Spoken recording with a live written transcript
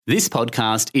This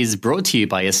podcast is brought to you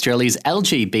by Australia's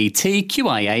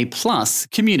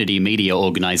LGBTQIA+ community media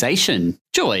organisation,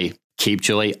 Joy. Keep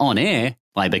Joy on air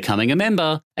by becoming a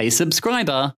member, a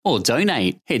subscriber, or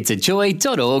donate. Head to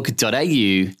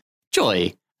joy.org.au.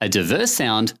 Joy, a diverse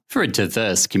sound for a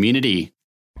diverse community.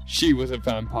 She was a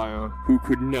vampire who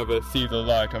could never see the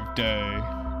light of day.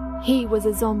 He was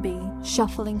a zombie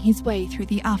shuffling his way through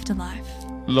the afterlife.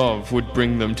 Love would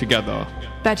bring them together.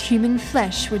 But human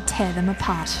flesh would tear them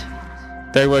apart.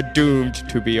 They were doomed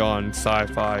to be on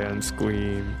Sci-Fi and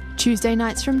Scream. Tuesday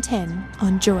nights from 10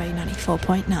 on Joy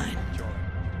 94.9.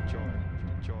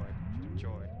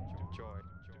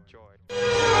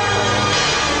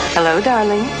 Hello,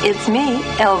 darling. It's me,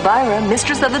 Elvira,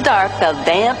 Mistress of the Dark, the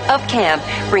Vamp of Camp,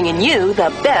 bringing you the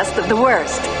best of the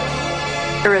worst.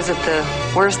 Or is it the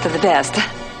worst of the best?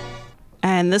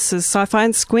 And this is Sci-Fi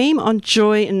and Scream on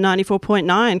Joy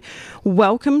 94.9.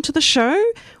 Welcome to the show.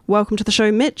 Welcome to the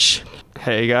show, Mitch.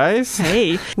 Hey, guys.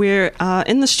 Hey. We're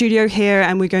in the studio here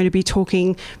and we're going to be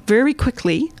talking very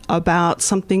quickly about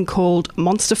something called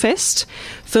Monster Fest,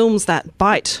 Films That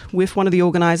Bite, with one of the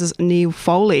organisers, Neil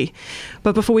Foley.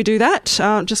 But before we do that,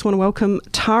 just want to welcome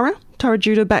Tara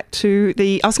Judah back to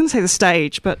the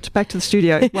stage, but back to the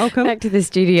studio. Welcome. Back to the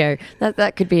studio.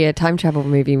 That could be a time travel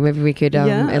movie. Maybe we could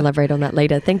elaborate on that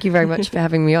later. Thank you very much for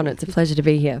having me on. It's a pleasure to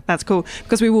be here. That's cool,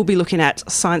 because we will be looking at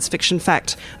science fiction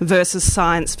fact versus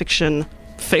science fiction,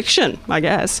 I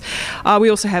guess. We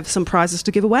also have some prizes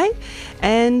to give away,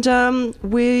 and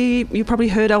you probably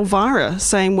heard Elvira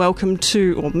saying welcome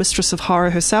to, or Mistress of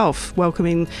Horror herself,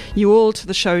 welcoming you all to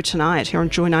the show tonight here on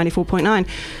Joy 94.9.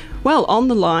 Well, on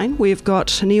the line, we've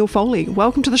got Neil Foley.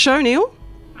 Welcome to the show, Neil.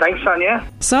 Thanks, Sonia.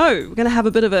 So, we're going to have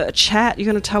a bit of a chat.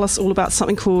 You're going to tell us all about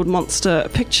something called Monster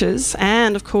Pictures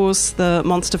and, of course, the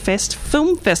Monster Fest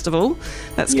Film Festival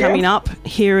that's coming up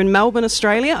here in Melbourne,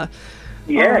 Australia.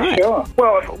 Yeah, right. Sure.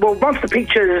 Well, Monster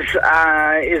Pictures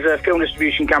is a film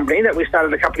distribution company that we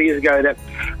started a couple of years ago that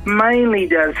mainly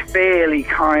does fairly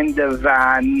kind of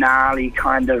gnarly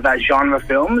kind of genre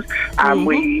films. A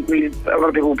lot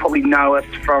of people probably know us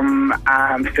from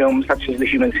films such as The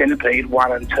Human Centipede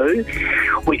 1 and 2,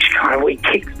 which kind of we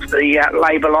kicked the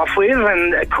label off with,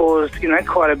 and it caused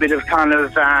quite a bit of kind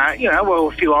of a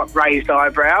few raised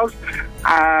eyebrows.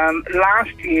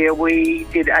 Last year we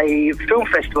did a film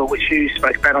festival which you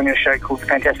spoke about on your show called the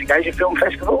Fantastic Asia Film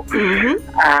Festival,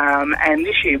 and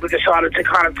this year we decided to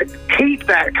to keep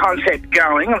that concept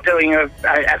going of doing a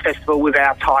festival with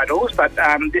our titles, but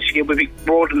this year we've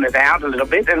broadened it out a little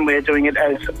bit and we're doing it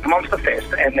as Monster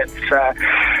Fest, and it's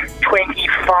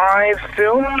 25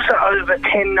 films over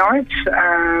 10 nights,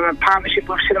 a partnership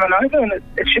with Cinema Nova, and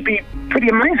it should be pretty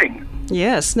amazing.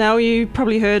 Yes. Now, you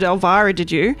probably heard Elvira,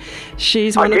 did you?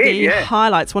 She's one of the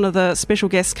highlights, one of the special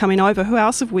guests coming over. Who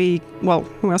else have you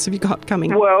got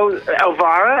coming? Well,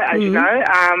 Elvira, as you know,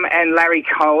 and Larry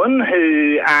Cohen,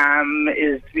 who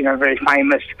is, a very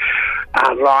famous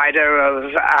writer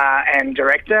of and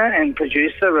director and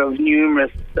producer of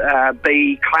numerous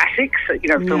B classics,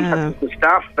 films such as The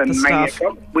Stuff and Maniac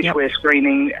Cop, which we're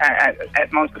screening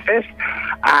at Monster Fest.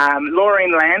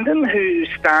 Laureen Landon, who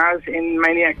stars in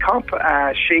Maniac Cop,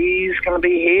 she's going to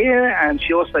be here, and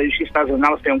she stars in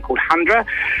another film called Hundra.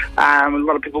 A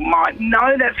lot of people might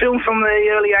know that film from the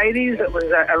early 80s. It was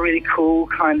a really cool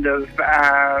kind of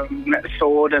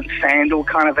sword and sandal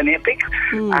kind of an epic.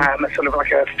 It's sort of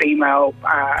like a female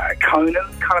Conan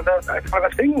kind of a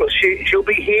thing. Well, she'll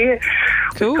be here.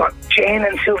 Cool. We've got Jen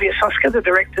and Sylvia Soska, the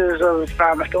directors of a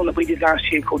film that we did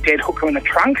last year called Dead Hooker in the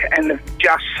Trunk, and they've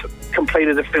just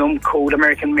completed a film called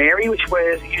American Mary, which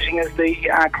we're using as the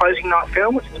closing night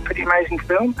film, which is a pretty amazing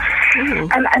film.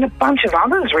 And a bunch of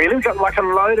others, really. We've got like a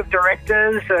load of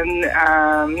directors and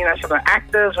sort of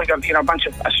actors. We've got a bunch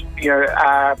of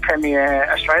premier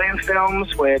Australian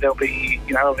films where there'll be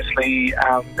obviously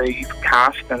the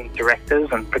cast and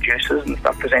directors and producers and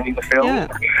stuff presenting the film,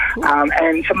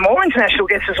 and some more international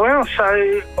guests as well.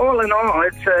 So all in all,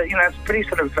 it's it's pretty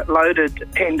sort of loaded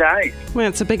 10 days. Well,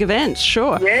 it's a big event,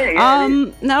 sure.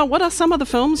 Now, what are some of the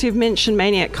films? You've mentioned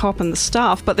Maniac Cop and The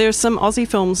Stuff, but there's some Aussie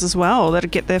films as well that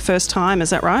get their first time. Is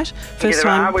that right? First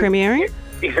time premiering.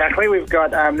 Exactly. We've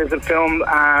got there's a film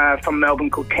from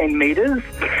Melbourne called 10 Metres,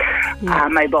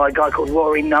 made by a guy called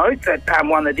Rory Note that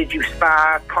won the Did You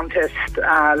Spar contest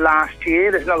last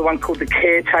year. There's another one called The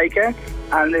Caretaker.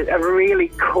 There's a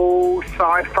really cool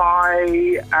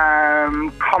sci-fi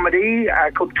comedy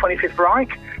called 25th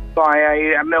Reich by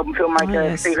a Melbourne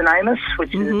filmmaker, Stephen Amos,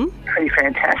 which is pretty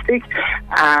fantastic.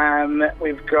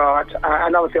 We've got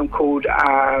another film called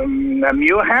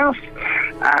Muir House,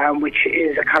 which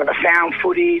is a kind of a found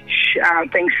footage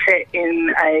thing set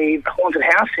in a haunted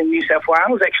house in New South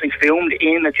Wales, actually filmed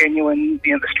in a genuine,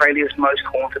 Australia's most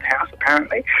haunted house,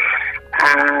 apparently.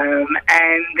 And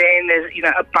then there's,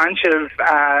 a bunch of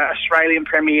Australian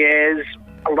premieres,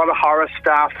 a lot of horror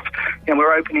stuff.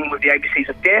 We're opening with the ABCs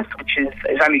of Death, which is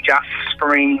only just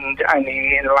screened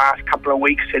only in the last couple of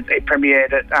weeks. It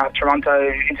premiered at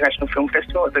Toronto International Film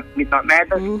Festival at the Midnight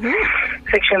Madness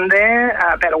section there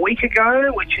about a week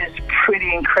ago, which is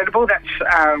pretty incredible. That's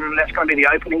going to be the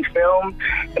opening film.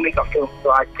 And we've got films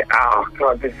like,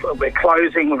 we're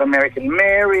closing with American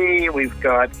Mary. We've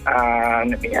got,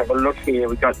 let me have a look here,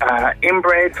 we've got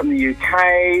Inbred from the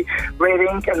UK, Red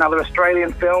Ink, another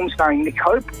Australian film starring Nick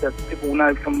Hope, that people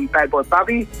know from Bad Boy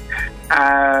Bubby.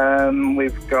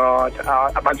 We've got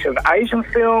a bunch of Asian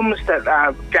films,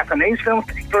 Japanese films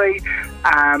particularly,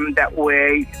 that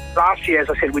last year, as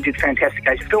I said, we did Fantastic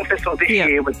Asian Film Festival. This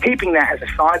year, we're keeping that as a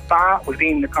sidebar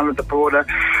within the kind of the broader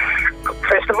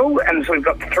festival. And so we've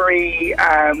got 3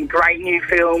 great new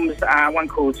films, one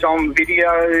called Zombie Video,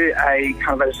 a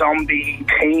kind of a zombie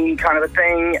teen kind of a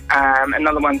thing,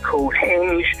 another one called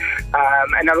Hinge,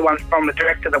 another one from the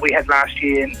director that we had last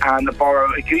year, Noboru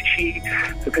Iguchi,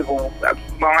 who people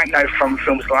might know from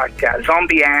films like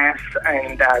Zombie Ass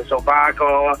and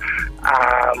Zorbago.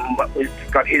 We've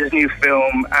got his new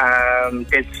film,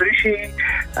 Dead Sushi.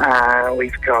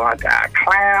 We've got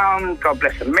Clown, God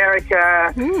Bless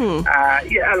America.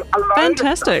 A lot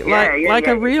fantastic!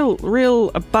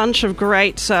 A bunch of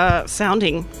great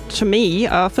sounding to me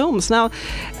films. Now,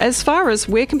 as far as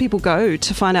where can people go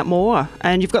to find out more,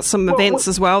 and you've got some events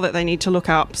as well that they need to look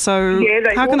up. So,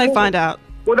 how can they find out?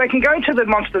 Well, they can go to the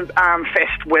Monster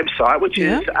Fest website, which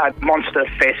is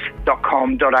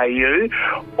monsterfest.com.au,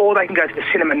 or they can go to the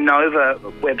Cinema Nova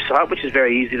website, which is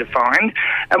very easy to find.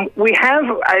 We have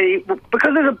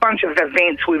because there's a bunch of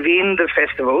events within the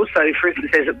festival, so for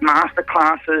instance, there's master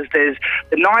classes, there's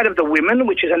the Night of the Women,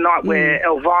 which is a night where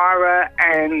Elvira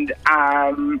and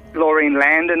Laureen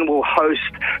Landon will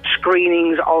host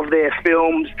screenings of their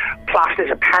films, plus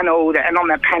there's a panel, and on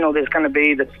that panel there's going to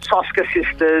be the Soska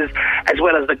sisters, as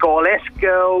well as the Gorlesque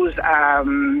girls.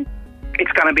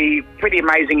 It's going to be a pretty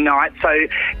amazing night. So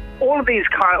all of these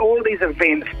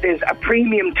events, there's a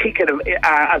premium ticket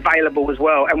available as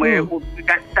well, and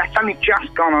that's only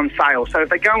just gone on sale. So if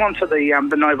they go onto the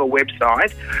Nova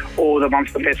website or the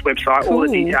Monster Fest website, all the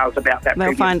details about that,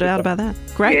 they'll find out about that.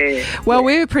 Great. Yeah. Well,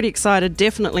 we're pretty excited,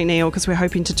 definitely, Neil, because we're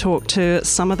hoping to talk to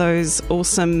some of those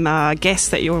awesome guests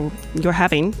that you're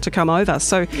having to come over.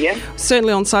 So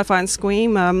certainly on Sci-Fi and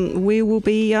Scream, we will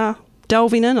be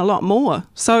delving in a lot more.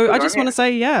 So I just want to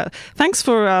say, thanks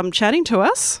for chatting to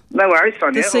us. No worries,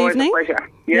 Sonia. This evening. Always a pleasure.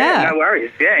 Yeah, no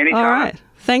worries. Yeah, anytime. All right.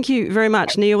 Thank you very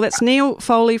much, Neil. That's Neil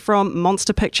Foley from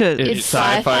Monster Pictures. It's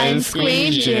Sci-Fi and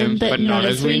Scream, Jim, but not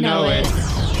as we know it.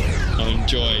 On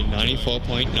Joy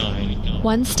 94.9.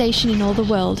 One station in all the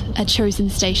world, a chosen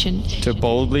station. To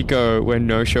boldly go where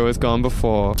no show has gone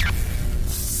before.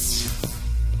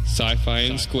 Sci-Fi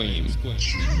and Scream.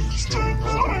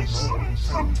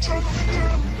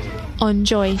 On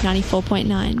Joy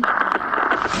 94.9.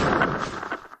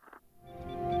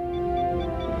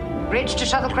 Bridge to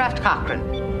Shuttlecraft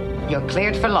Cochrane. You're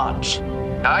cleared for launch.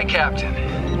 Aye, Captain.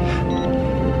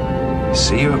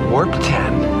 See you at Warp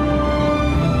 10.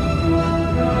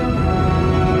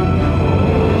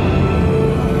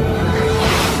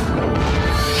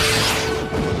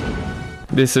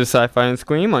 This is Sci-Fi and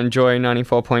Scream on Joy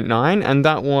 94.9, and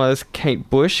that was Kate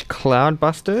Bush,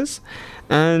 Cloudbusters.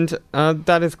 And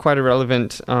that is quite a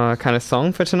relevant kind of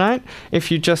song for tonight.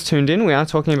 If you just tuned in, we are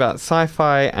talking about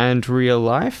sci-fi and real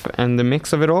life and the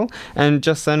mix of it all. And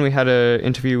just then we had an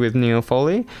interview with Neil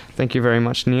Foley. Thank you very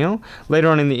much, Neil. Later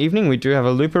on in the evening, we do have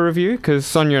a Looper review, because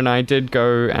Sonia and I did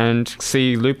go and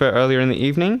see Looper earlier in the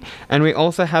evening. And we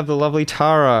also have the lovely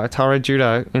Tara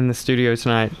Judah in the studio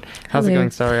tonight. How's it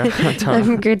going, Tara?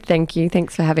 I'm good, thank you.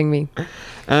 Thanks for having me.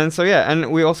 And so,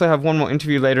 and we also have one more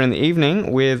interview later in the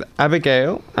evening with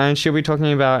Abigail, and she'll be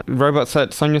talking about robots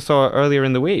that Sonia saw earlier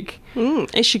in the week.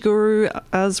 Ishiguro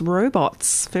as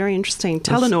robots. Very interesting.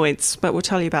 Telenoids, but we'll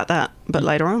tell you about that a bit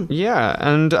later on. Yeah,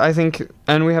 and I think,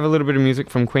 and we have a little bit of music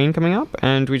from Queen coming up,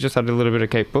 and we just had a little bit of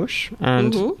Kate Bush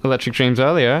and Electric Dreams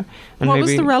earlier. And what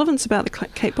was the relevance about the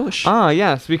Kate Bush?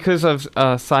 Yes, because of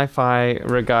sci-fi,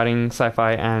 regarding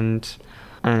sci-fi and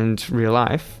real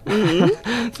life.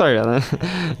 Sorry about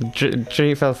that.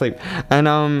 G fell asleep.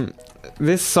 And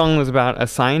this song was about a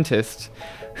scientist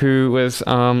who was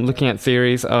looking at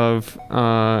theories of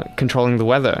controlling the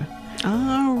weather.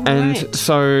 Oh, right. And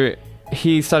so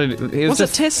he started... Was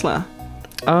it Tesla?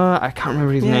 I can't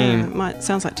remember his name.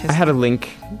 Sounds like Tesla. I had a link.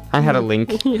 You had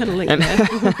a link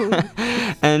there.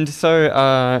 And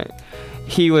so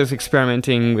he was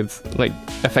experimenting with like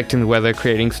affecting the weather,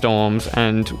 creating storms,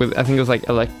 and with, I think it was like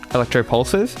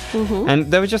electropulses.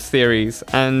 And they were just theories.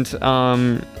 And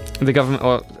the government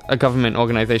or a government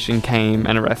organization came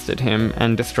and arrested him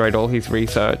and destroyed all his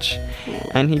research,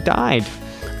 and he died.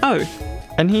 Oh.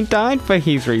 And he died for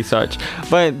his research.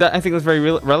 But that, I think, was very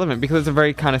relevant because it's a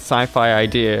very kind of sci-fi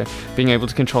idea, being able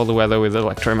to control the weather with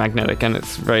electromagnetic, and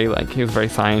it's very like, he was very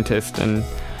scientist, and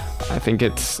I think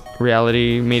it's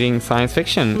reality meeting science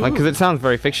fiction, like, because it sounds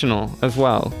very fictional as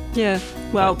well. Yeah.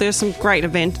 Well, there's some great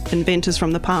inventors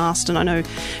from the past, and I know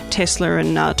Tesla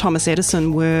and Thomas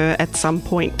Edison were at some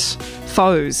point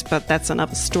foes, but that's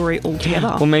another story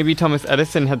altogether. Well, maybe Thomas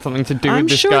Edison had something to do with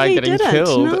this guy getting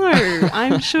killed. No,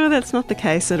 I'm sure that's not the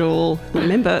case at all.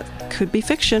 Remember, could be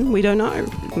fiction. We don't know.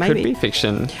 Maybe. Could be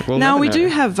fiction. Now, we do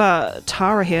have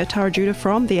Tara here, Tara Judah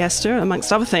from The Astor,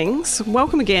 amongst other things.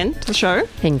 Welcome again to the show.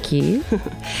 Thank you.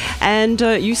 And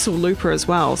you saw Looper as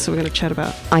well, so we're going to chat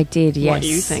about I did, yes. what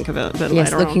you think of it a bit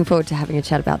yes, later looking on. forward to having a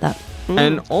chat about that.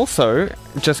 And also,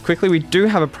 just quickly, we do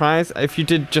have a prize. If you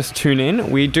did just tune in,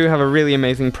 we do have a really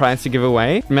amazing prize to give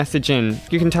away. Message in.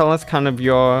 You can tell us kind of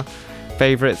your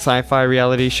favorite sci-fi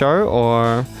reality show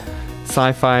or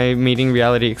sci-fi meeting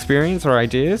reality experience or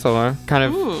ideas, or kind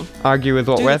of argue with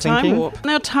what we're thinking. Warp.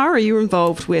 Now, Tara, you're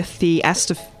involved with the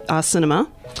Astor Cinema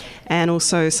and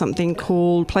also something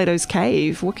called Plato's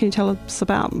Cave. What can you tell us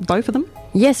about both of them?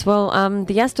 Yes, well,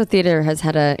 the Astor Theatre has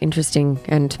had an interesting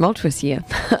and tumultuous year.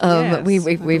 Yes,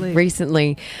 we've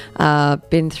recently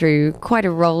been through quite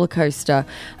a roller coaster,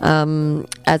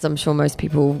 as I'm sure most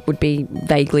people would be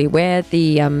vaguely aware.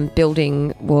 The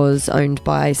building was owned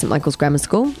by St Michael's Grammar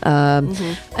School,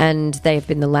 and they have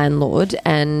been the landlord.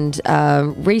 And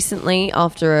recently,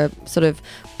 after a sort of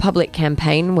public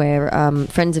campaign where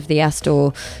Friends of the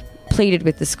Astor pleaded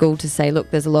with the school to say, look,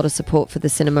 there's a lot of support for the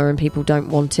cinema and people don't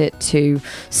want it to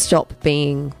stop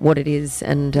being what it is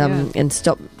and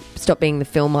stop being the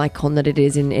film icon that it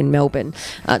is in Melbourne.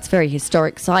 It's a very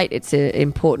historic site. It's an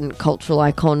important cultural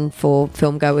icon for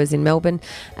film goers in Melbourne,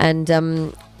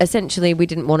 and essentially we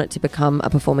didn't want it to become a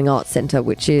performing arts centre,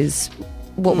 which is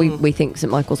what we think St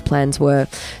Michael's plans were.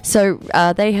 So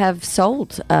they have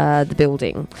sold the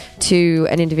building to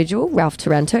an individual, Ralph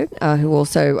Taranto, who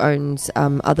also owns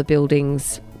other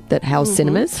buildings that house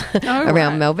cinemas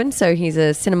around Melbourne. So he's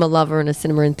a cinema lover and a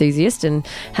cinema enthusiast, and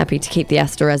happy to keep the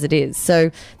Astor as it is. So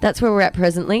that's where we're at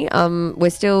presently.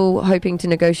 We're still hoping to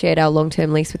negotiate our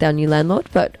long-term lease with our new landlord,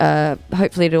 but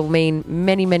hopefully it'll mean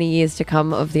many, many years to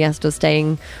come of the Astor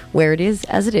staying where it is,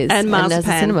 as it is, and Marzipan as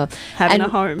a cinema having a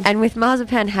home. And with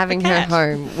Marzipan having her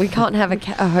home, we can't have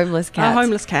a homeless cat. A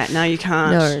homeless cat? No, you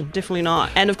can't. No, definitely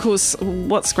not. And of course,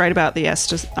 what's great about the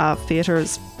Astor Theatre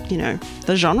is, you know,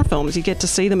 the genre films. You get to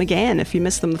see them again if you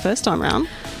missed them the first time round.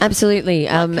 Absolutely.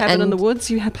 Cabin in the Woods,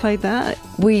 you had played that.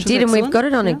 We did, and we've got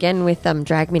it on again with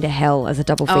Drag Me to Hell as a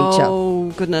double feature.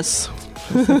 Oh, goodness.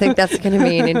 I think that's going to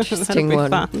be an interesting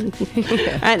one. Fun.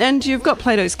 And you've got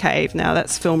Plato's Cave now.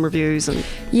 That's film reviews and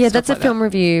that's a film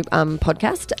review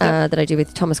podcast that I do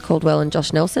with Thomas Caldwell and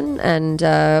Josh Nelson,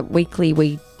 and weekly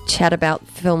we chat about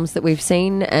films that we've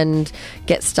seen and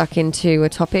get stuck into a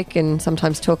topic and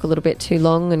sometimes talk a little bit too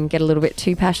long and get a little bit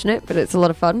too passionate, but it's a lot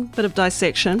of fun. Bit of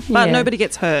dissection, but nobody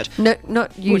gets hurt. No,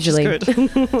 not usually. Which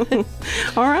is good.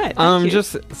 All right. I'm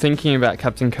just thinking about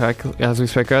Captain Kirk, as we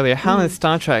spoke earlier. How has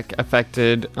Star Trek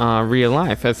affected real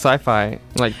life as sci-fi?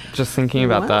 Like, just thinking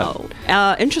about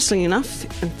that. Interestingly enough,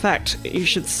 in fact, you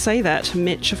should say that,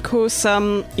 Mitch. Of course,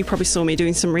 you probably saw me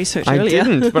doing some research earlier. I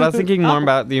didn't, but I was thinking more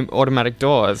about the automatic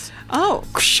doors. Oh,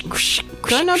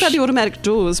 don't know about the automatic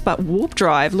doors, but warp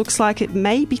drive looks like it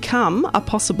may become a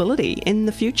possibility in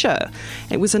the future.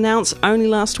 It was announced only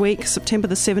last week, September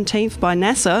the 17th, by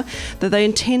NASA, that they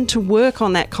intend to work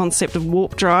on that concept of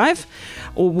warp drive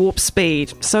or warp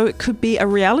speed. So it could be a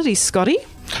reality, Scotty.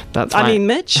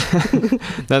 Mitch.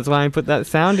 That's why I put that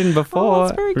sound in before.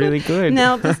 That's very good. Really good.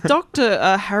 Now,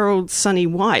 Dr. Harold Sonny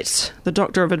White, the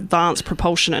Doctor of Advanced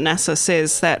Propulsion at NASA,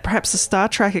 says that perhaps a Star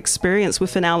Trek experience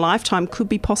within our lifetime could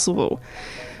be possible.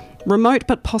 Remote,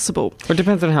 but possible. It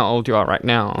depends on how old you are right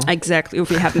now. Exactly, if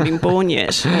you haven't been born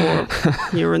yet or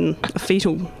you're in a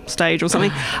fetal stage or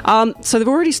something. So they've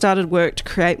already started work to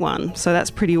create one, so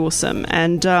that's pretty awesome.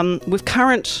 And with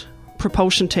current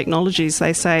propulsion technologies,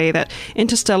 they say that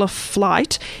interstellar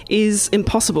flight is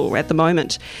impossible at the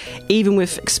moment, even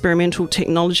with experimental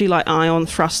technology like ion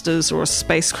thrusters or a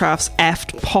spacecraft's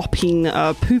aft pooping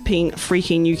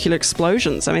freaking nuclear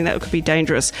explosions. I mean, that could be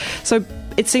dangerous. So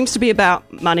it seems to be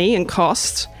about money and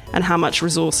cost and how much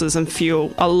resources and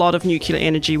fuel. A lot of nuclear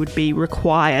energy would be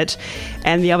required.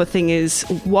 And the other thing is,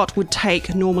 what would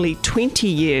take normally 20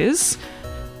 years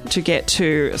to get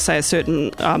to, say, a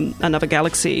certain another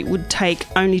galaxy would take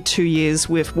only 2 years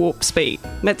with warp speed.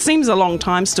 That seems a long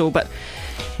time still, but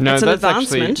no, it's an that's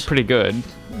advancement. Actually pretty good.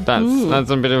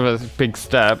 That's a bit of a big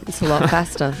step. It's a lot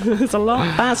faster. It's a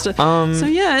lot faster. So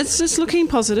yeah, it's just looking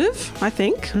positive, I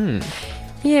think.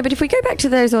 Yeah, but if we go back to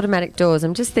those automatic doors,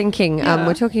 I'm just thinking,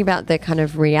 we're talking about the kind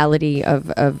of reality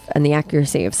of and the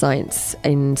accuracy of science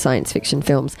in science fiction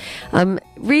films.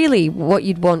 Really, what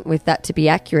you'd want with that to be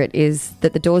accurate is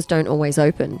that the doors don't always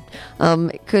open,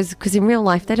 because in real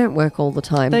life they don't work all the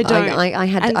time. They don't. I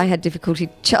had difficulty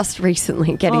just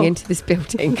recently getting into this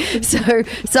building, so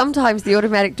sometimes the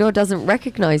automatic door doesn't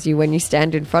recognise you when you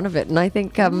stand in front of it, and I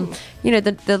think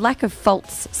the lack of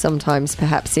faults sometimes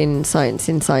perhaps in science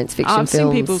fiction I've films.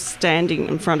 seen people standing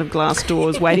in front of glass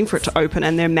doors waiting for it to open,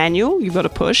 and they're manual. You've got to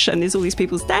push, and there's all these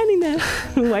people standing there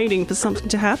waiting for something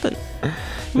to happen.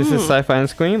 This is Sci-Fi and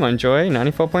Scream on Joy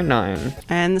 94.9.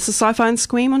 And this is Sci-Fi and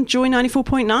Scream on Joy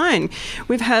 94.9.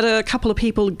 We've had a couple of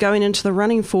people going into the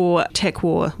running for Tech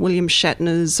War, William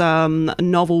Shatner's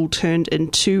novel turned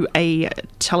into a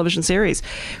television series.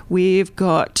 We've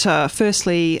got,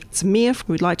 firstly, it's Mia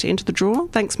who'd like to enter the draw.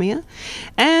 Thanks, Mia.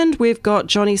 And we've got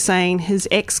Johnny saying his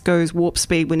ex goes warp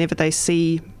speed whenever they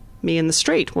see me in the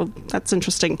street. Well, that's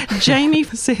interesting. Jamie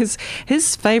says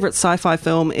his favourite sci-fi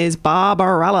film is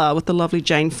Barbarella, with the lovely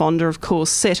Jane Fonda, of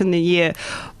course, set in the year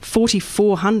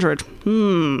 4400.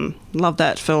 Love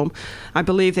that film. I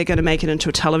believe they're going to make it into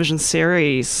a television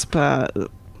series, but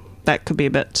that could be a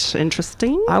bit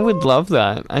interesting. I would love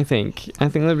that, I think. I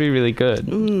think that'd be really good. I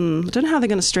don't know how they're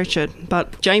going to stretch it,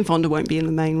 but Jane Fonda won't be in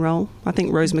the main role. I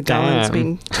think Rose McGowan's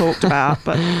been talked about,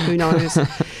 but who knows.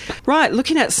 Right,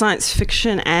 looking at science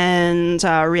fiction and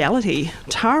reality.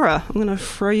 Tara, I'm going to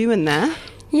throw you in there.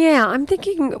 Yeah, I'm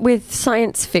thinking with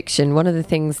science fiction, one of the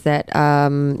things that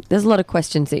there's a lot of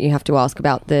questions that you have to ask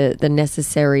about the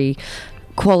necessary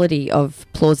quality of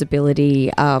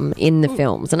plausibility in the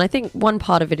films. And I think one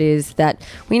part of it is that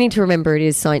we need to remember it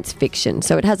is science fiction,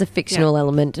 so it has a fictional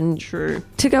element, and true.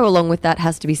 To go along with that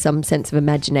has to be some sense of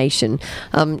imagination.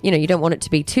 You don't want it to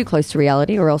be too close to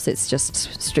reality, or else it's just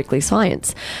strictly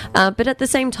science. But at the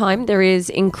same time, there is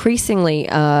increasingly,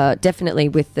 definitely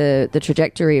with the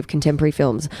trajectory of contemporary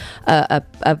films,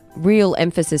 a real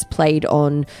emphasis played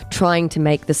on trying to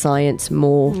make the science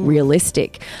more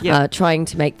realistic, trying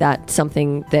to make that something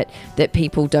that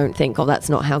people don't think, oh, that's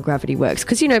not how gravity works,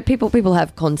 because people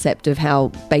have concept of how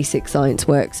basic science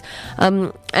works,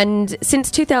 and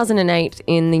since 2008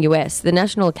 in the US, the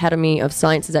National Academy of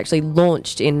Science has actually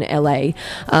launched in LA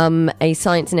a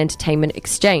science and entertainment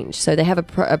exchange. So they have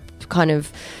a kind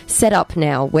of set up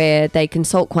now where they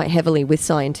consult quite heavily with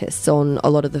scientists on a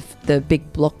lot of the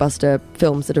big blockbuster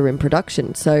films that are in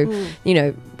production. So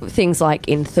things like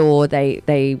in Thor,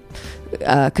 they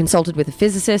consulted with a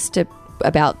physicist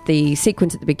about the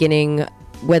sequence at the beginning,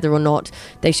 whether or not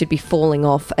they should be falling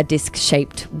off a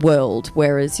disc-shaped world,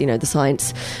 whereas, the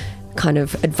science kind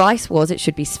of advice was it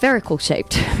should be spherical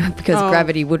shaped because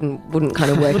gravity wouldn't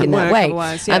kind of work in that way.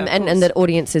 And that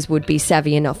audiences would be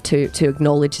savvy enough to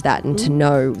acknowledge that and to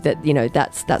know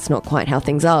that that's not quite how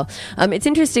things are. It's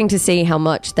interesting to see how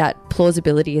much that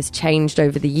plausibility has changed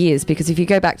over the years, because if you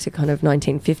go back to kind of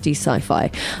 1950s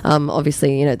sci-fi,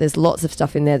 obviously there's lots of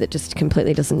stuff in there that just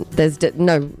completely doesn't, there's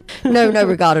no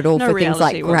regard at all for things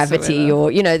like gravity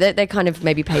whatsoever. Or they kind of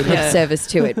maybe pay lip service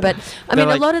to it, but I mean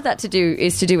a lot of that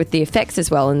is to do with the effects as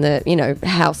well, and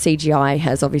how CGI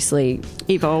has obviously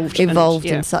evolved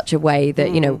in such a way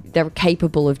that they're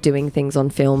capable of doing things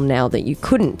on film now that you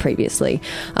couldn't previously.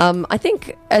 I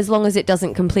think as long as it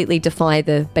doesn't completely defy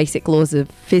the basic laws of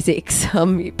physics,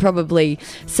 probably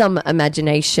some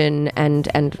imagination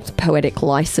and poetic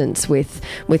license with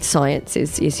science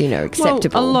is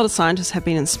acceptable. Well, a lot of scientists have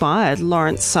been inspired.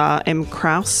 Lawrence M.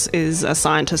 Krauss is a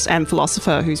scientist and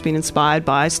philosopher who's been inspired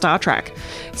by Star Trek,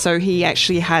 so he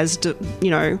actually has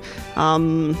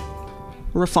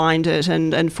refined it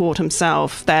and thought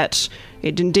himself that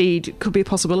it indeed could be a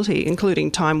possibility,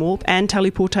 including time warp and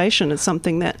teleportation is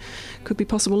something that could be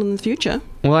possible in the future.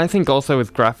 Well, I think also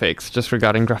with graphics, just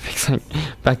regarding graphics, like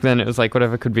back then it was like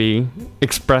whatever could be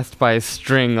expressed by a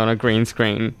string on a green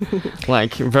screen,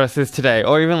 like versus today,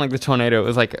 or even like the tornado. It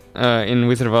was like in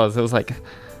Wizard of Oz, it was like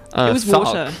it was sock.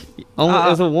 water. Oh, it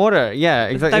was a water. Yeah,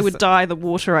 exactly. They would dye the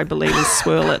water, I believe, and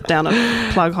swirl it down a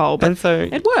plug hole. But and so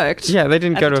it worked. Yeah, they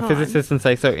didn't go to a physicist and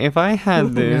say, so if I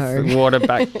had this water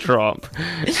backdrop,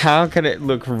 how could it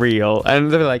look real?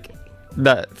 And they're like,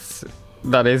 that's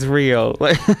that is real.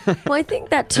 Well, I think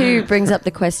that too brings up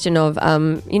the question of,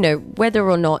 whether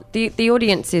or not the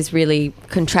audience is really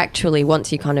contractually,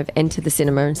 once you kind of enter the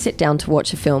cinema and sit down to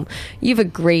watch a film, you've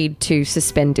agreed to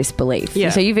suspend disbelief. Yeah.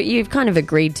 So you've kind of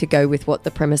agreed to go with what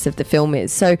the premise of the film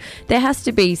is. So there has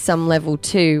to be some level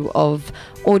too of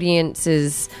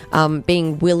audiences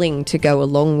being willing to go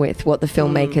along with what the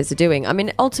filmmakers are doing. I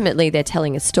mean, ultimately they're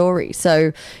telling a story.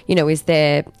 So, is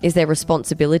there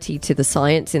responsibility to the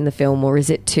science in the film, or is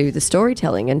it to the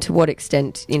storytelling? And to what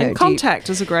extent, And Contact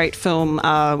is a great film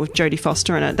with Jodie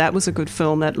Foster in it. That was a good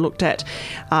film that looked at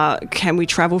can we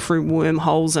travel through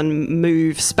wormholes and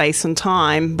move space and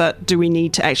time, but do we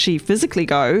need to actually physically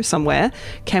go somewhere?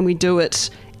 Can we do it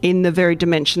in the very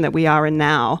dimension that we are in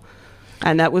now?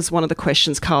 And that was one of the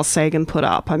questions Carl Sagan put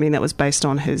up. I mean, that was based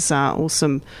on his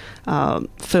awesome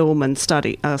film and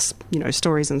stories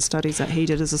and studies that he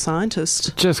did as a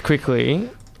scientist. Just quickly,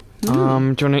 do you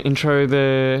want to intro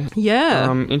the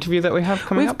interview that we have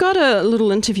coming up? We've got a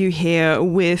little interview here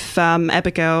with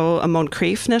Abigail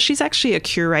Moncrief. Now, she's actually a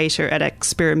curator at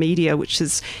Experimedia, which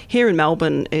is here in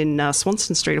Melbourne in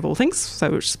Swanston Street, of all things,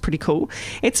 so which is pretty cool.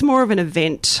 It's more of an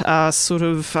event, sort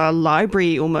of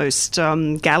library, almost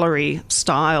gallery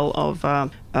style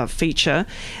of feature.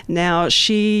 Now,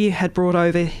 she had brought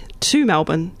over to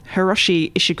Melbourne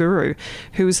Hiroshi Ishiguro,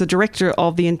 who is the director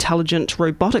of the Intelligent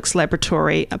Robotics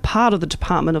Laboratory, a part of the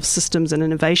Department of Systems and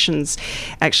Innovations,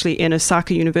 actually in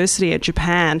Osaka University at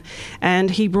Japan.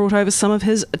 And he brought over some of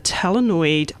his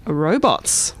Telenoid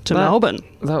robots to Melbourne.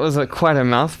 That was quite a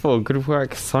mouthful. Good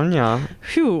work, Sonia.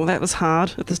 Phew, that was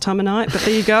hard at this time of night, but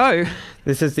there you go.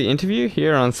 This is the interview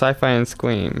here on Sci-Fi and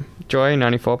Scream. Joy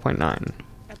 94.9.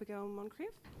 Abigail Moncrief.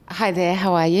 Hi there,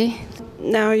 how are you?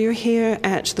 Now, you're here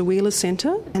at the Wheeler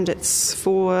Centre, and it's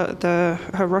for the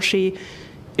Hiroshi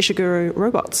Ishiguro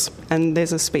robots, and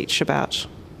there's a speech about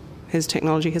his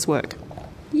technology, his work.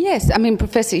 Yes, I mean,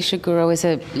 Professor Ishiguro is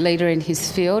a leader in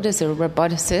his field as a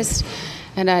roboticist,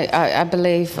 and I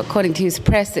believe, according to his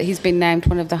press, that he's been named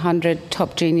one of the 100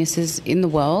 top geniuses in the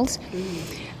world.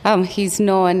 He's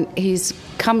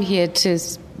come here to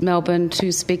Melbourne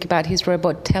to speak about his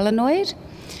robot Telenoid,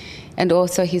 and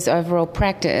also his overall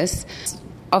practice.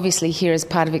 Obviously here as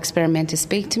part of Experiment to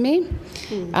speak to me.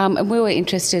 And we were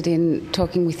interested in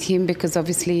talking with him because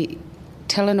obviously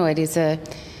Telenoid is an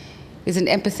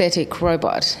empathetic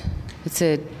robot. It's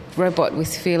a robot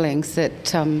with feelings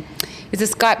that is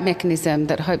a Skype mechanism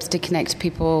that hopes to connect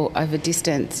people over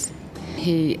distance.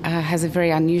 He has a very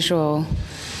unusual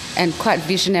and quite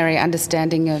visionary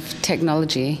understanding of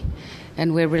technology,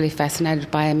 and we're really fascinated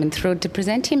by him and thrilled to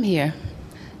present him here.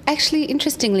 Actually,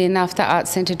 interestingly enough, the Arts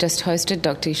Centre just hosted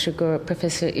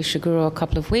Professor Ishiguro a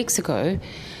couple of weeks ago.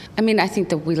 I mean, I think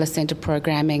the Wheeler Centre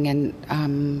programming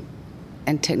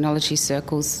and technology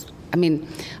circles, I mean,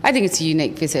 I think it's a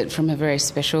unique visit from a very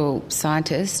special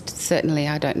scientist. Certainly,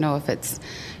 I don't know if it's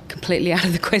completely out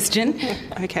of the question.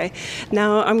 Okay.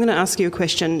 Now, I'm going to ask you a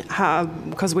question,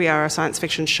 because we are a science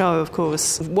fiction show, of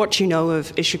course. What do you know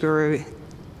of Ishiguro?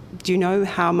 Do you know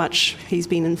how much he's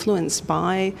been influenced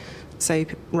by, say,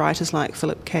 writers like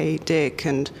Philip K. Dick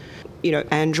and,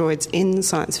 androids in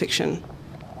science fiction?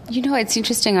 It's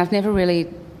interesting. I've never really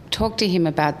talked to him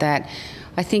about that.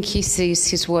 I think he sees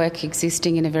his work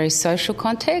existing in a very social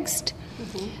context.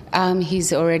 Mm-hmm.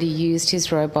 He's already used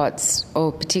his robots,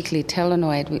 or particularly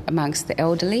Telenoid, amongst the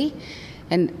elderly,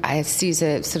 and I see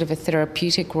a sort of a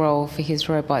therapeutic role for his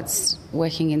robots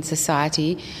working in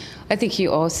society. I think he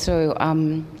also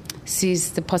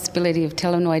sees the possibility of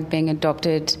Telenoid being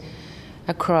adopted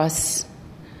across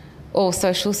all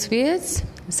social spheres.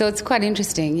 So it's quite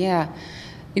interesting, yeah.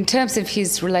 In terms of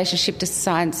his relationship to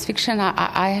science fiction,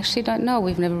 I actually don't know.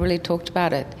 We've never really talked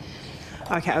about it.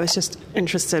 Okay, I was just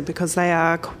interested because they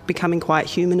are becoming quite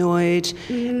humanoid,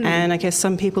 and I guess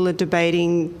some people are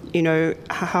debating,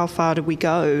 how far do we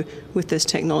go with this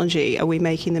technology? Are we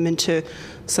making them into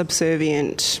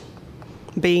subservient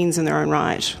beings in their own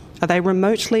right? Are they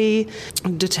remotely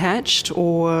detached,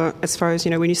 or as far as,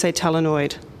 when you say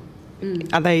Telenoid,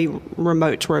 are they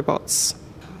remote robots?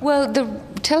 Well, the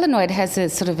Telenoid has a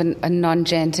sort of a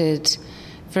non-gendered,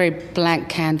 very blank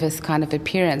canvas kind of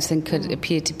appearance and could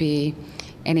appear to be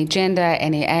any gender,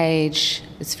 any age.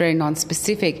 It's very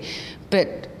non-specific.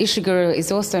 But Ishiguro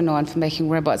is also known for making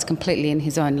robots completely in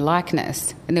his own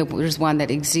likeness. And there is one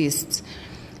that exists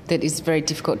that is very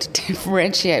difficult to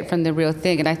differentiate from the real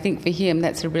thing. And I think for him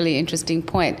that's a really interesting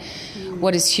point.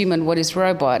 What is human, what is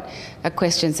robot, are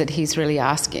questions that he's really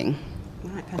asking.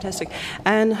 Right, fantastic.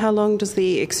 And how long does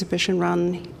the exhibition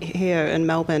run here in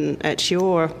Melbourne at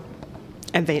your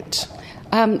event?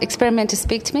 Experiment to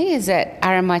Speak to Me is at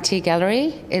RMIT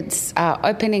Gallery. It's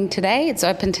opening today. It's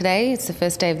open today. It's the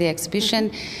first day of the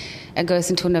exhibition. It goes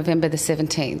until November the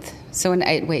 17th, so an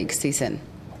 8-week season.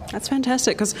 That's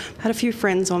fantastic, because I had a few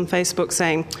friends on Facebook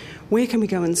saying, where can we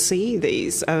go and see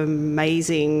these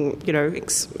amazing,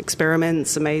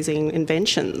 experiments, amazing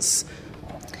inventions?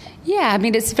 Yeah, I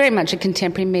mean, it's very much a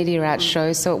contemporary media art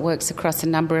show, so it works across a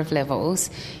number of levels.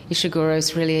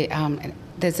 Ishiguro's really...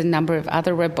 there's a number of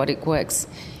other robotic works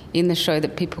in the show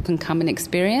that people can come and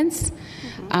experience.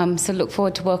 So look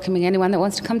forward to welcoming anyone that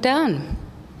wants to come down.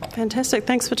 Fantastic.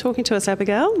 Thanks for talking to us,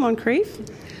 Abigail Moncrief.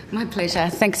 My pleasure.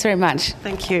 Thanks very much.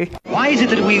 Thank you. Why is it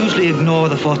that we usually ignore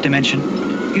the fourth dimension?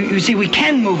 You see, we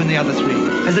can move in the other three.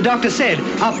 As the doctor said,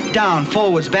 up, down,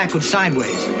 forwards, backwards,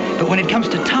 sideways. But when it comes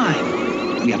to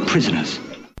time, we are prisoners.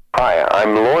 Hi,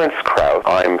 I'm Lawrence Krauss.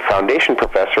 I'm Foundation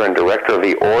Professor and Director of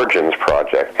the Origins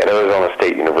Project at Arizona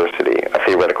State University, a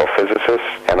theoretical physicist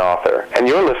and author. And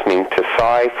you're listening to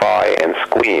Sci-Fi and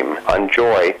Squeam on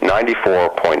Joy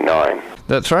 94.9.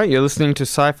 That's right, you're listening to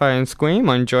Sci-Fi and Squeam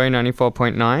on Joy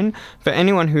 94.9. For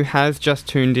anyone who has just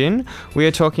tuned in, we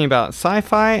are talking about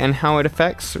sci-fi and how it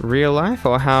affects real life,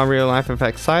 or how real life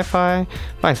affects sci-fi,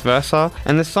 vice versa.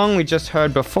 And the song we just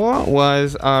heard before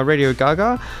was Radio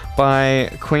Gaga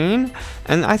by Queen,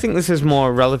 and I think this is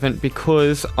more relevant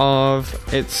because of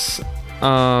its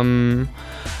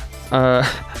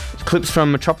clips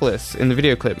from Metropolis in the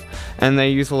video clip, and they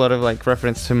use a lot of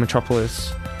reference to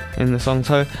Metropolis in the song,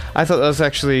 so I thought that was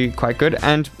actually quite good.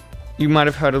 And you might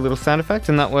have heard a little sound effect,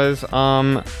 and that was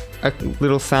a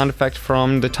little sound effect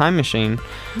from The Time Machine,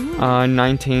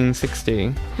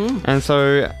 1960. And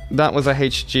so that was a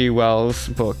H.G. Wells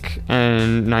book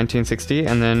in 1960,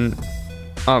 and then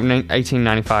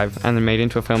 1895, and then made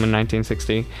into a film in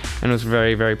 1960, and it was a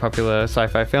very, very popular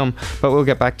sci-fi film. But we'll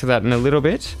get back to that in a little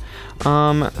bit.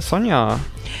 Sonia.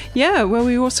 Yeah, well,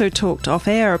 we also talked off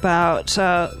air about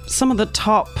some of the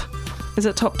top... Is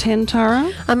it top 10,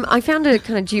 Tara? I found a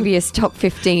kind of dubious top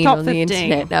 15 top on 15. the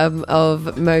internet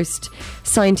of most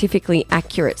scientifically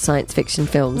accurate science fiction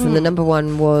films. And the number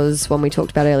one was one we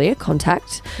talked about earlier,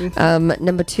 Contact.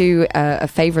 Number two, a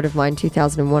favourite of mine,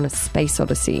 2001, A Space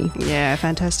Odyssey. Yeah,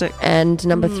 fantastic. And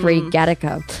number three,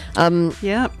 Gattaca.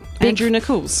 Yeah. Andrew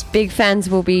Nichols. Big fans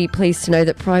will be pleased to know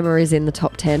that Primer is in the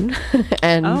top 10.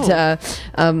 And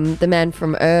The Man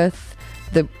from Earth,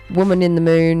 The Woman in the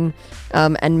Moon,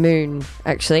 and Moon,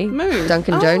 actually. Moon.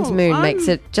 Duncan Jones' Moon makes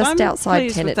it just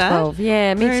outside 10 at 12.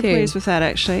 Yeah, me Very too. pleased with that,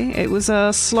 actually. It was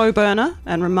a slow burner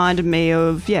and reminded me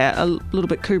of, a little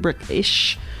bit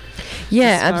Kubrick-ish.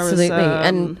 Yeah, absolutely.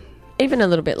 And even a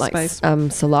little bit like space.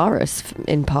 Solaris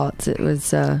in parts. It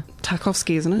was...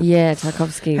 Tarkovsky, isn't it? Yeah,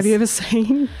 Tarkovsky's. Have you ever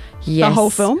seen the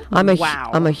whole film? I'm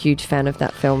a huge fan of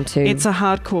that film too. It's a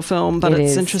hardcore film, but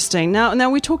it's interesting. Now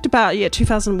we talked about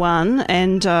 2001,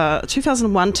 and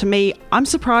 2001 to me, I'm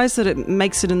surprised that it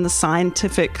makes it in the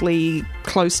scientifically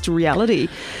close to reality.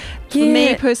 For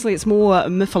me personally, it's more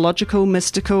mythological,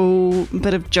 mystical,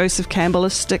 bit of Joseph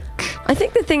Campbellistic. I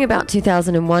think the thing about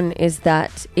 2001 is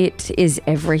that it is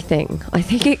everything. I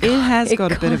think it has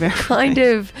got a bit of everything. Kind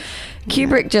of,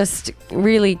 Kubrick just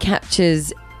really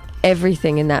captures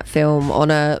everything in that film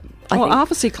on a...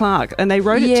 Arthur C. Clarke, and they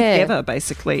wrote it together,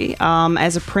 basically,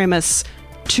 as a premise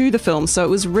to the film. So it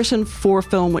was written for a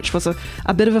film, which was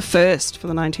a bit of a first for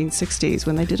the 1960s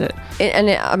when they did it.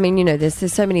 I mean,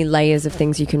 there's so many layers of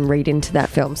things you can read into that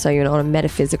film. So, on a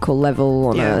metaphysical level,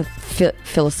 on a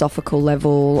philosophical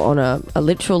level, on a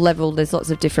literal level, there's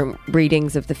lots of different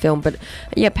readings of the film. But,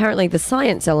 apparently the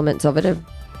science elements of it are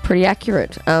pretty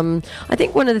accurate. I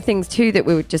think one of the things too that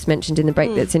we just mentioned in the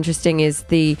break that's interesting is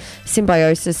the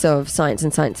symbiosis of science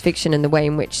and science fiction and the way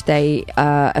in which they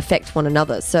affect one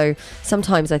another. So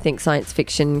sometimes I think science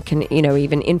fiction can,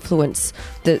 even influence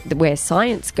the where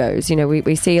science goes.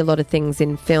 We see a lot of things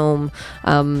in film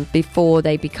before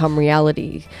they become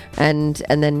reality, and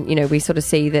then we sort of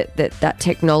see that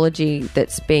technology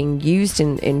that's being used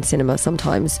in cinema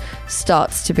sometimes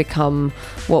starts to become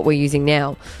what we're using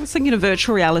now. I was thinking of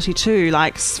virtual reality too,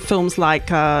 like films like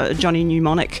Johnny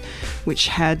Mnemonic, which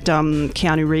had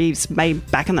Keanu Reeves made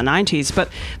back in the 90s, but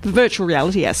the virtual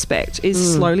reality aspect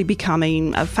is slowly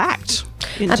becoming a fact.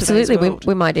 Absolutely,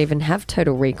 we might even have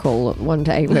Total Recall one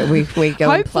day where we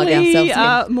go and plug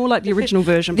ourselves in. More like the original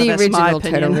version. The but that's my original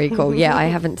opinion. Total Recall. Yeah, I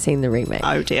haven't seen the remake.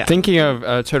 Oh dear. Thinking of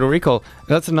Total Recall,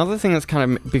 that's another thing that's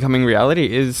kind of becoming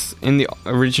reality. Is in the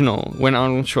original, when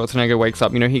Arnold Schwarzenegger wakes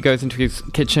up, he goes into his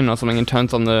kitchen or something and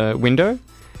turns on the window,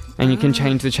 and you can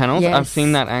change the channels. Yes. I've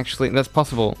seen that actually. That's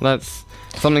possible. That's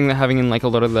something they're having in a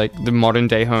lot of the modern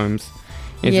day homes.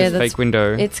 is this fake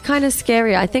window. It's kind of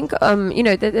scary. I think,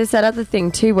 there's that other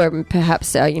thing too where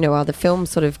perhaps, are the films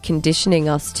sort of conditioning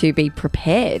us to be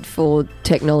prepared for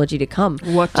technology to come.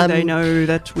 What do they know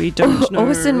that we don't know?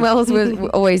 Orson Welles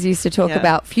always used to talk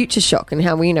about future shock and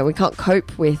how we can't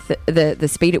cope with the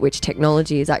speed at which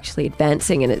technology is actually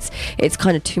advancing, and it's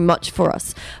kind of too much for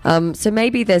us. So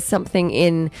maybe there's something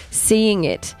in seeing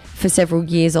it for several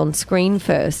years on screen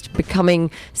first, becoming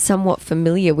somewhat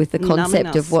familiar with the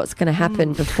concept of what's going to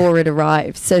happen before it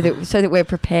arrives, so that we're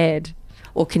prepared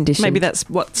or conditioned. Maybe that's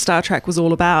what Star Trek was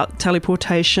all about,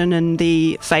 teleportation and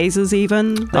the phasers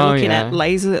even. They're looking at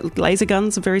laser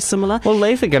guns are very similar. Well,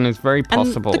 laser gun is very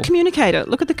possible. And the communicator.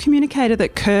 Look at the communicator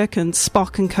that Kirk and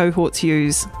Spock and cohorts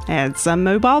use. It's a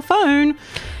mobile phone.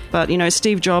 But,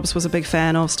 Steve Jobs was a big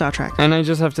fan of Star Trek. And I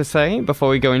just have to say, before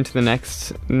we go into the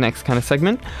next kind of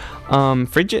segment,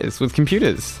 fridges with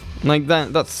computers. Like,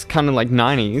 that's kind of like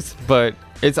 90s, but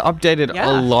it's updated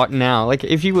a lot now. Like,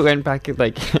 if you went back,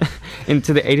 like,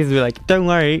 into the 80s and be like, don't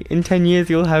worry, in 10 years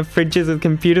you'll have fridges with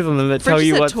computers on them that tell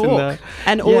you what's in the...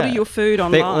 And order your food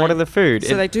online. They order the food.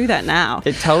 So they do that now.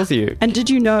 It tells you. And did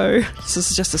you know, this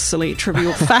is just a silly,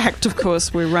 trivial fact, of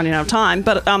course, we're running out of time,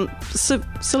 but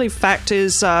silly fact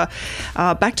is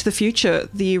Back to the Future,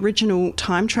 the original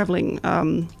time-travelling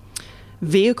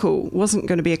vehicle wasn't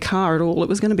going to be a car at all. It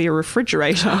was going to be a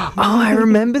refrigerator. Oh, I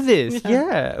remember this.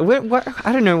 Yeah. What,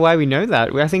 I don't know why we know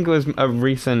that. I think it was a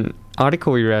recent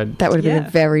article we read. That would have been a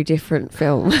very different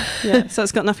film. Yeah. So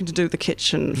it's got nothing to do with the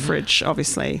kitchen fridge,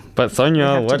 obviously. But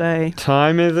Sonia, what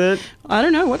time is it? I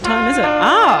don't know. What time is it?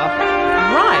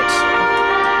 Right.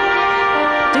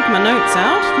 Dig my notes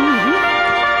out.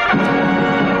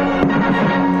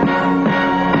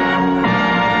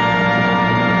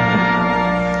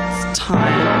 Time.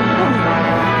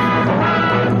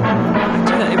 I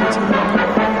do that every time.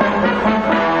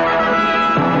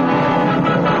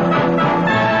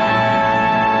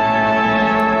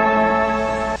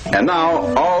 And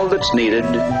now, all that's needed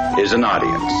is an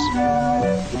audience.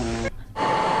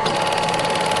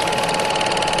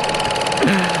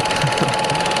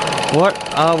 What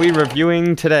are we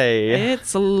reviewing today?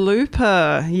 It's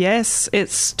Looper. Yes,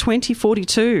 it's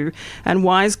 2042. And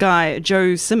wise guy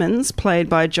Joe Simmons, played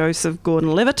by Joseph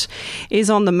Gordon-Levitt, is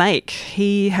on the make.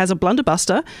 He has a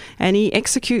blunderbuster and he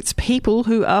executes people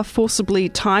who are forcibly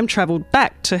time-travelled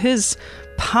back to his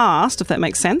past, if that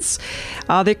makes sense.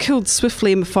 They're killed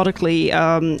swiftly and methodically,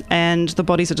 and the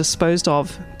bodies are disposed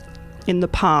of in the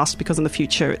past, because in the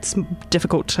future it's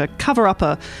difficult to cover up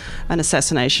an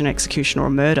assassination, execution or a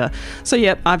murder. So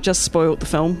I've just spoiled the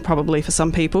film probably for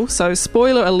some people, so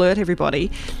spoiler alert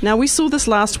everybody. Now, we saw this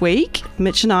last week,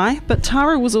 Mitch and I, but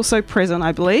Tara was also present,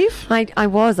 I believe.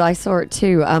 I saw it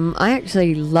too. I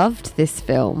actually loved this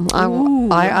film.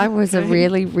 I was a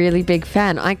really, really big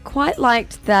fan. I quite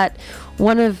liked that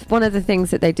one of the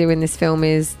things that they do in this film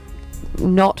is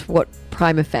not what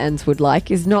primer fans would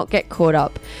like, is not get caught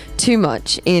up too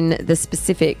much in the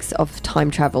specifics of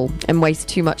time travel and waste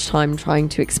too much time trying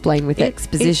to explain with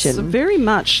exposition. It's very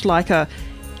much like it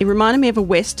reminded me of a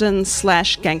Western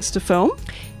 / gangster film.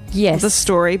 Yes. The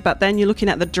story, but then you're looking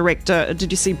at the director. Did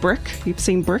you see Brick? You've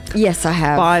seen Brick? Yes, I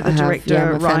have. By the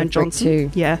director Ryan Johnson. Too.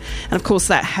 Yeah. And of course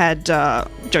that had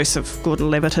Joseph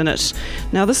Gordon-Levitt in it.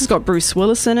 Now this has got Bruce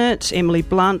Willis in it, Emily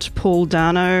Blunt, Paul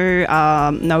Dano,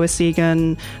 Noah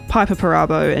Segan, Piper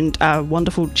Perabo, and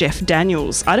wonderful Jeff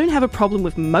Daniels. I don't have a problem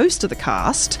with most of the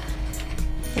cast.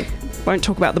 Won't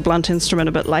talk about the blunt instrument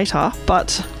a bit later,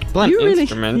 but... Blunt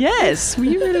instrument? Yes,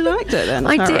 you really liked it then.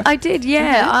 I did,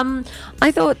 yeah. Mm-hmm. I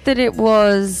thought that it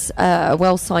was a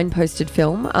well signposted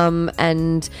film,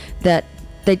 and that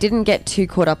they didn't get too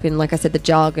caught up in, like I said, the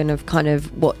jargon of kind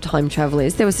of what time travel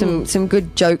is. There was some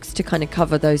good jokes to kind of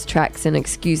cover those tracks and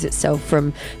excuse itself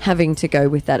from having to go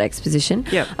with that exposition.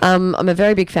 Yep. I'm a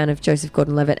very big fan of Joseph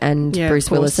Gordon-Levitt and Bruce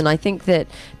Willis, and I think that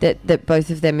both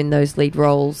of them in those lead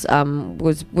roles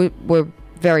were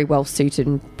very well suited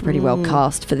and pretty well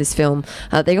cast for this film.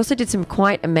 They also did some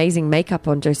quite amazing makeup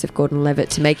on Joseph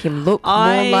Gordon-Levitt to make him look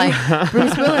more like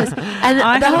Bruce Willis.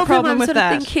 And the whole time I'm sort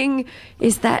of thinking,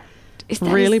 is that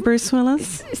really Bruce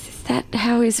Willis? Is that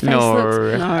how his face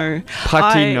looks? No.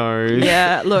 Putty nose.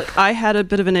 Yeah, look, I had a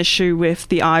bit of an issue with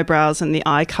the eyebrows and the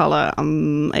eye colour.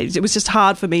 It was just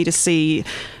hard for me to see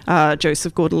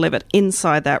Joseph Gordon-Levitt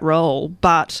inside that role,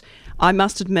 but I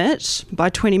must admit, by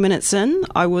 20 minutes in,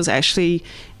 I was actually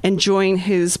enjoying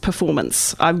his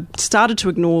performance. I started to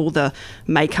ignore the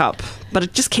makeup, but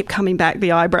it just kept coming back.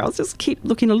 The eyebrows just keep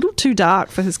looking a little too dark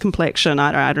for his complexion.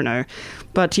 I don't know.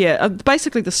 But yeah,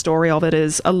 basically the story of it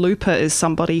is a looper is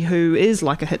somebody who is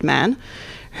like a hitman,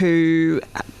 who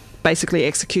basically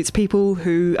executes people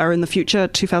who are in the future,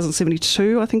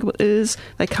 2072, I think it is.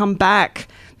 They come back,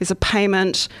 there's a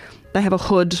payment, they have a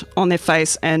hood on their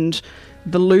face, and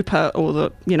the looper, or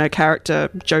the character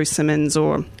Joe Simmons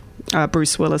or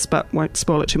Bruce Willis, but won't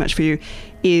spoil it too much for you,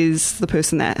 is the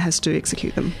person that has to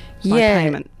execute them by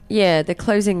payment. Yeah, they're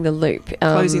closing the loop.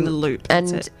 Closing the loop,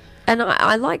 that's it. And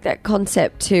I like that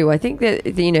concept too. I think that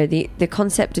the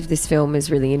concept of this film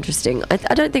is really interesting. I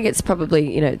don't think it's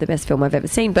probably the best film I've ever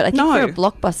seen, but I think for a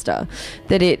blockbuster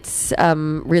that it's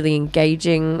really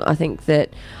engaging. I think that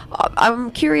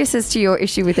I'm curious as to your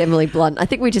issue with Emily Blunt. I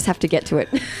think we just have to get to it.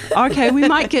 Okay, we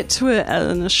might get to it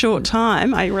in a short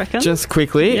time, I reckon. Just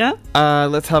quickly,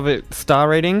 let's have a star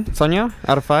rating. Sonia,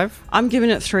 out of 5? I'm giving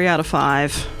it 3 out of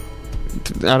 5.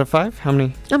 Out of 5? How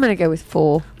many? I'm going to go with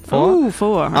 4. 4? Ooh,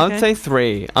 4. Okay. I would say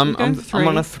 3. I'm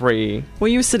on a 3. Well,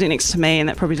 you were sitting next to me, and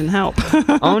that probably didn't help.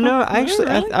 Oh no, actually,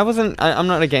 really? I wasn't. I'm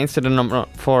not against it, and I'm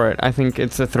not for it. I think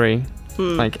it's a 3.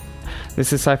 Like,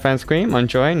 this is Sci-Fi and Scream on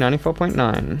Joy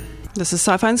 94.9. This is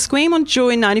Sci-Fi and Scream on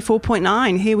Joy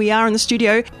 94.9. Here we are in the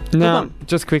studio. Now,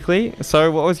 just quickly.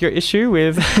 So, what was your issue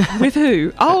with? With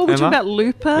who? Oh, we're talking about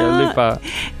Looper. Yeah, Looper.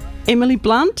 Emily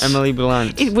Blunt. Emily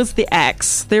Blunt. It was the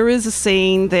axe. There is a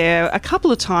scene there a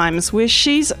couple of times where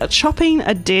she's chopping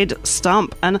a dead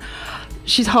stump and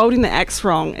she's holding the axe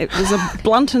wrong. It was a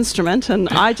blunt instrument, and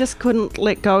I just couldn't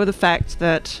let go of the fact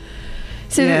that...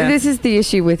 So this is the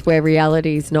issue with where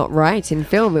reality is not right in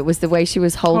film. It was the way she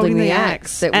was holding the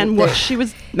axe. And what she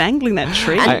was mangling that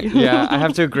tree. I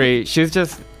have to agree. She was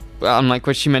just... I'm like,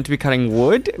 was she meant to be cutting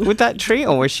wood with that tree,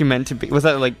 or was she meant to be... Was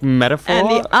that like metaphor? And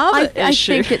the other I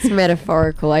issue... think it's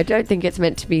metaphorical. I don't think it's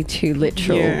meant to be too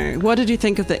literal. Yeah. What did you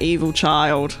think of the evil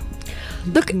child?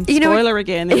 Look, spoiler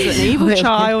again. There's an evil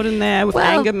child in there with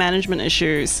anger management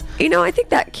issues. I think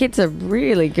that kid's a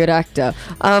really good actor.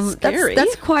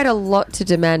 That's quite a lot to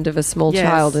demand of a small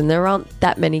child, and there aren't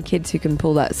that many kids who can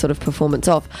pull that sort of performance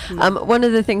off. One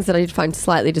of the things that I did find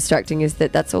slightly distracting is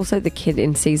that that's also the kid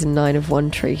in season 9 of One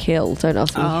Tree Hill. Don't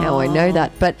ask me how I know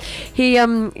that, but he,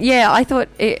 I thought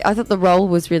the role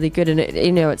was really good, and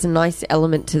it's a nice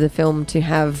element to the film to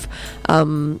have.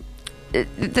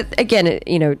 Again,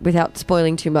 without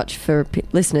spoiling too much for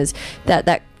listeners,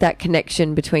 that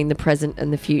connection between the present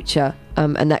and the future,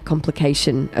 and that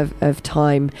complication of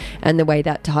time, and the way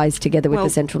that ties together with the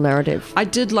central narrative. I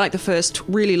did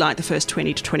really like the first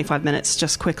 20 to 25 minutes.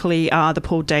 Just quickly, the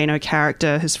Paul Dano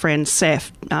character, his friend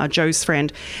Seth, Joe's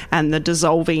friend, and the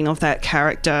dissolving of that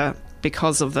character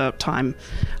because of the time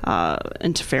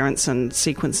interference and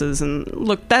sequences. And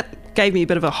look, that gave me a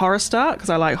bit of a horror start because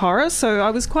I like horror, so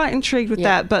I was quite intrigued with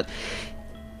that. But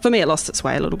for me, it lost its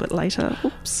way a little bit later.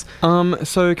 Oops.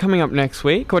 So coming up next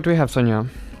week, what do we have, Sonia?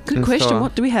 Good question.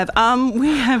 What do we have? We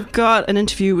have got an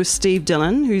interview with Steve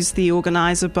Dillon, who's the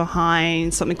organiser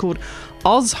behind something called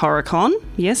Oz HorrorCon.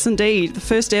 Yes, indeed. The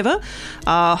first ever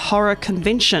horror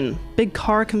convention, big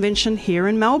horror convention here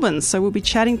in Melbourne. So we'll be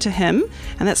chatting to him,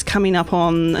 and that's coming up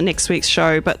on next week's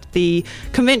show. But the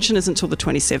convention is until the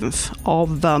 27th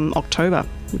of October,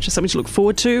 which is something to look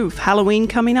forward to, with Halloween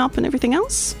coming up and everything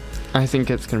else. I think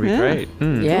it's going to be great.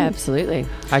 Yeah, absolutely.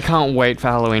 I can't wait for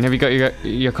Halloween. Have you got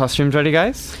your costumes ready,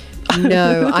 guys?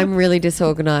 No, I'm really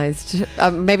disorganised.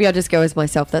 Maybe I'll just go as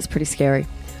myself. That's pretty scary.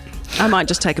 I might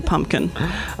just take a pumpkin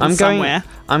I'm somewhere.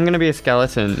 I'm going to be a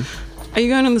skeleton. Are you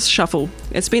going on the shuffle?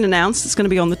 It's been announced. It's going to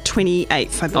be on the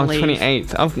 28th, I believe.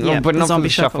 28th. But not for the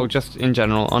shuffle, just in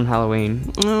general, on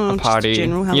Halloween. Oh, a party. Just a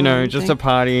general Halloween just a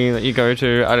party that you go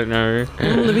to, I don't know.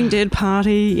 Living Dead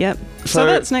party, yep. So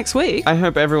that's next week. I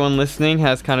hope everyone listening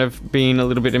has kind of been a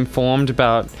little bit informed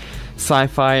about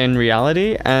sci-fi and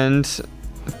reality, and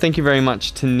thank you very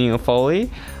much to Neil Foley.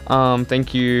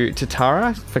 Thank you to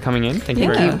Tara for coming in. Thank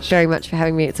you very much for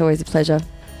having me. It's always a pleasure.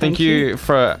 Thank you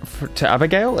to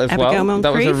Abigail as well. Moncrief,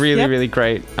 that was a really, really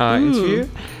great interview.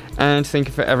 And thank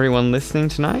you for everyone listening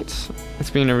tonight. It's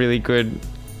been a really good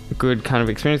kind of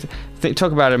experience.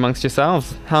 Talk about it amongst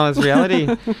yourselves. How is reality?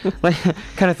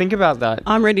 Kind of think about that.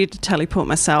 I'm ready to teleport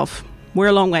myself. We're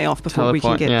a long way off before we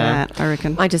can get that, I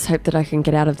reckon. I just hope that I can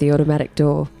get out of the automatic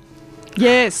door.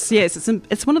 Yes.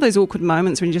 It's one of those awkward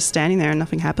moments when you're just standing there and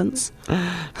nothing happens.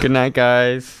 Good night,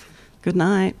 guys. Good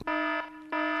night.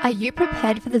 Are you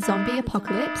prepared for the zombie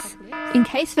apocalypse? In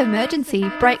case of emergency,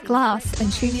 break glass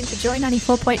and tune in to Joy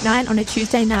 94.9 on a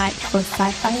Tuesday night for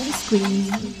Sci-Fi and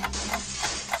Scream.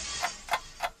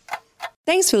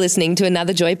 Thanks for listening to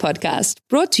another Joy podcast,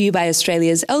 brought to you by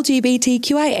Australia's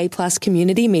LGBTQIA+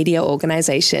 community media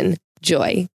organisation,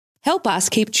 Joy. Help us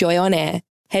keep Joy on air.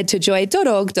 Head to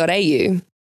joy.org.au.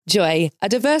 Joy, a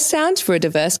diverse sound for a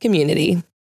diverse community.